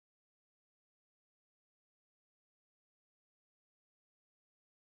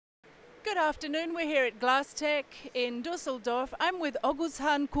Good afternoon, we're here at Glasstec in Dusseldorf. I'm with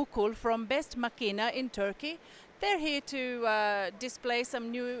Oguzhan Kukul from Best Makina in Turkey. They're here to display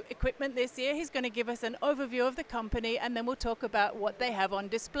some new equipment this year. He's going to give us an overview of the company and then we'll talk about what they have on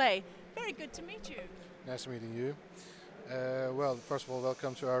display. Very good to meet you. Nice meeting you. Well, first of all,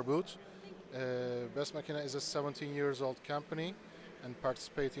 welcome to our booth. Best Makina is a 17 years old company and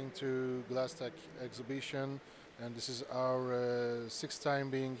participating to Glasstec exhibition, and this is our sixth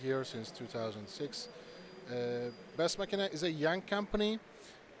time being here since 2006. Best Makina is a young company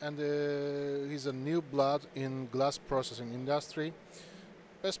and he's a new blood in glass processing industry.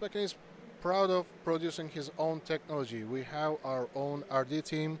 Best Makina is proud of producing his own technology. We have our own R&D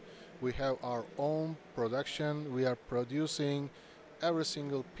team, we have our own production, we are producing every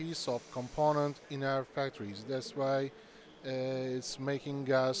single piece of component in our factories. That's why it's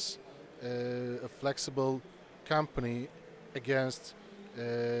making us a flexible company against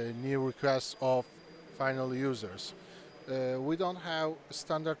new requests of final users. We don't have a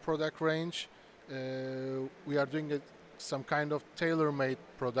standard product range. We are doing some kind of tailor-made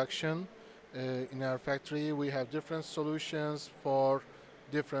production in our factory. We have different solutions for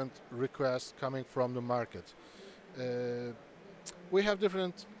different requests coming from the market. We have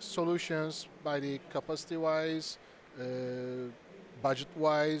different solutions by the capacity-wise,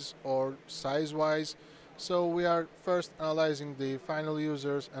 budget-wise or size-wise. So we are first analyzing the final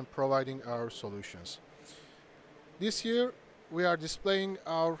users and providing our solutions. This year we are displaying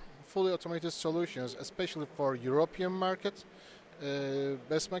our fully automated solutions, especially for European market.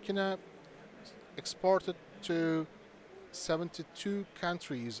 Best Makina exported to 72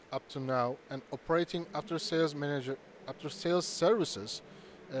 countries up to now and operating after-sales services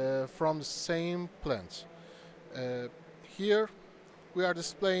from the same plant. Here we are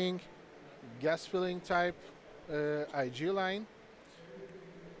displaying gas filling type IG line,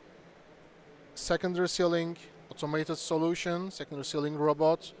 secondary sealing automated solution, secondary sealing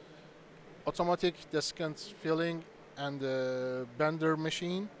robot, automatic desiccant filling and bender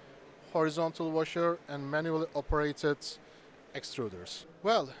machine, horizontal washer and manually operated extruders.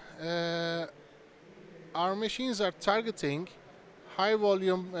 Well, our machines are targeting high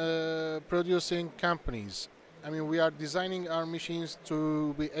volume producing companies. I mean, we are designing our machines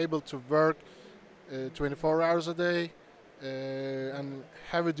to be able to work 24 hours a day and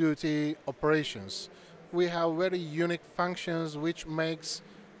heavy duty operations. We have very unique functions which makes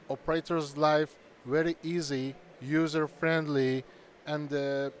operators' life very easy, user friendly,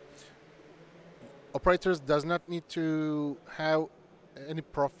 and operators does not need to have any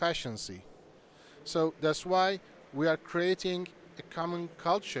proficiency. So that's why we are creating a common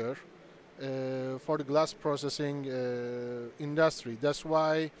culture for the glass processing industry. That's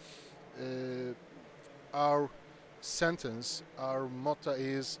why our sentence, our motto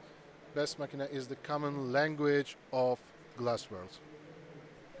is Best Makina is the common language of glass world.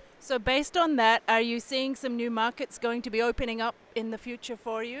 So based on that, are you seeing some new markets going to be opening up in the future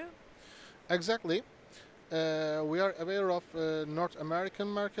for you? Exactly. We are aware of North American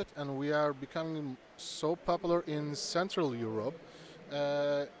market and we are becoming so popular in Central Europe.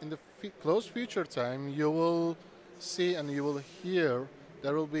 In the close future time, you will see and you will hear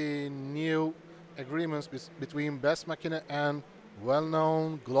there will be new agreements between Best Makina and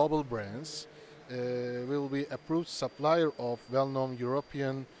well-known global brands. We will be approved supplier of well-known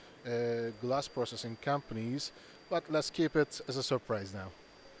European glass processing companies, but let's keep it as a surprise now.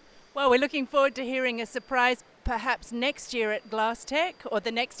 Well, we're looking forward to hearing a surprise perhaps next year at Glasstec or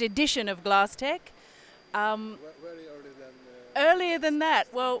the next edition of Glasstec. Very early than... Earlier than that?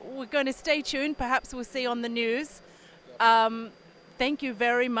 Well, we're going to stay tuned. Perhaps we'll see on the news. Thank you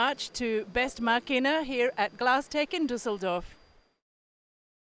very much to Best Makina here at Glasstec in Dusseldorf.